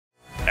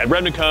At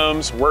Redmond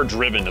Combs, we're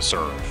driven to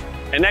serve,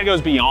 and that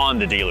goes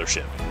beyond the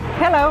dealership.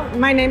 Hello,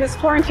 my name is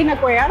Florentina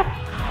Cuellar.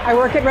 I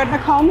work at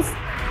Redmond Combs,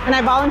 and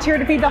I volunteer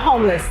to feed the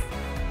homeless.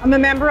 I'm a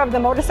member of the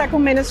motorcycle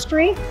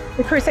ministry,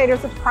 the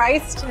Crusaders of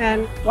Christ,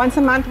 and once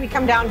a month we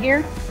come down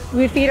here.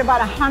 We feed about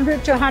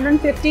 100 to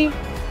 150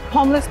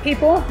 homeless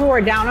people who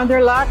are down on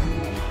their luck,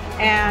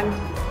 and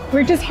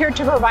we're just here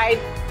to provide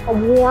a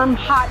warm,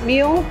 hot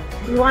meal.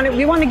 We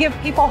want to give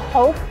people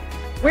hope.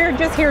 We're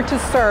just here to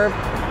serve,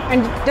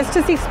 and just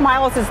to see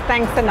smiles is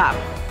thanks enough.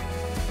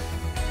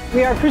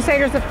 We are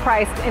Crusaders of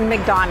Christ in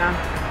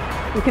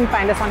McDonough. You can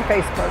find us on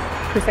Facebook,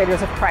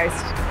 Crusaders of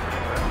Christ.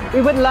 We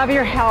would love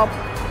your help.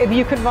 If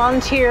you could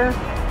volunteer,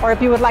 or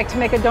if you would like to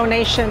make a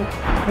donation,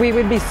 we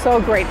would be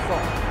so grateful.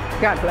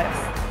 God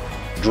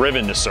bless.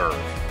 Driven to serve.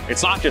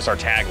 It's not just our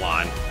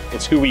tagline,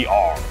 it's who we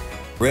are.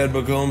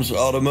 Redmond Combs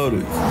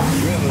Automotive,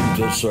 driven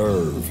to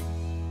serve.